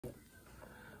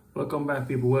Welcome back,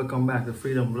 people. Welcome back to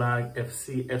Freedom Vlog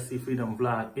FC Freedom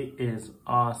Vlog. It is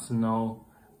Arsenal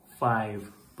 5,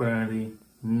 Burnley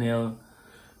 0.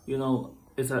 You know,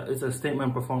 it's a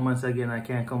statement performance again. I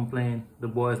can't complain. The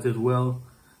boys did well.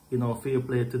 You know, fair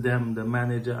play to them. The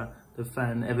manager, the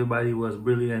fan, everybody was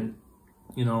brilliant.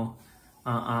 You know,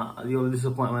 the only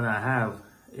disappointment I have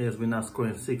is we're not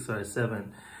scoring 6 or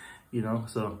 7. You know,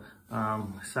 so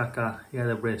Saka, he had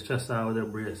a brace. Trossard with a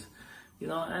brace. You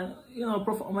know, and you know,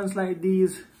 performance like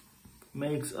these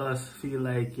makes us feel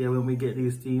like, yeah, when we get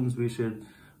these teams, we should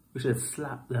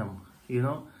slap them. You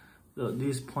know, so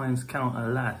these points count a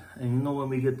lot, and you know, when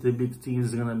we get to the big teams,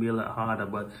 it's gonna be a lot harder.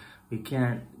 But we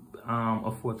can't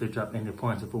afford to drop any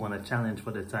points if we want to challenge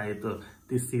for the title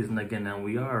this season again, and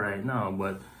we are right now.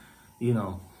 But you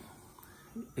know,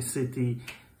 City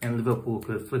and Liverpool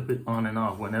could flip it on and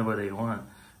off whenever they want,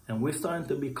 and we're starting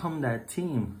to become that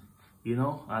team. You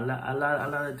know, a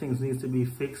lot of things needs to be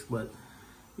fixed, but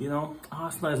you know,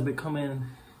 Arsenal is becoming,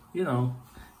 you know,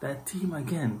 that team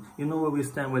again. You know where we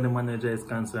stand where the manager is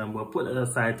concerned. But put it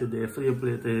aside today. Fair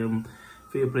play to him,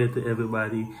 fair play to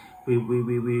everybody. We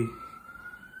you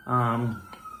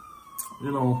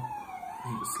know,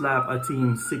 slap a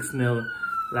team 6-0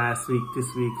 last week.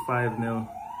 This week 5-0,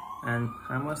 and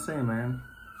I must say, man,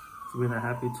 it's been a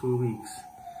happy 2 weeks.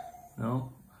 You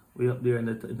know, we up there in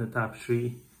the top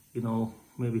 3. You know,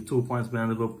 maybe 2 points behind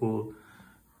Liverpool,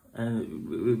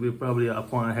 and we're probably a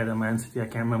point ahead of Man City. I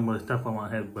can't remember the top of my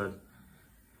head, but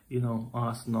you know,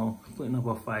 Arsenal putting up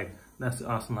a fight. That's the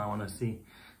Arsenal I want to see.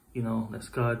 You know, let's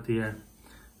go out there,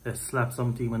 let's slap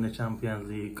some team in the Champions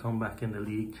League, come back in the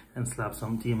league and slap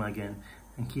some team again,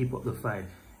 and keep up the fight.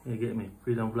 You get me?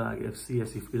 Freedom Vlog FC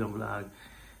Freedom Vlog.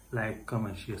 Like,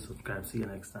 comment, share, subscribe. See you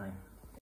next time.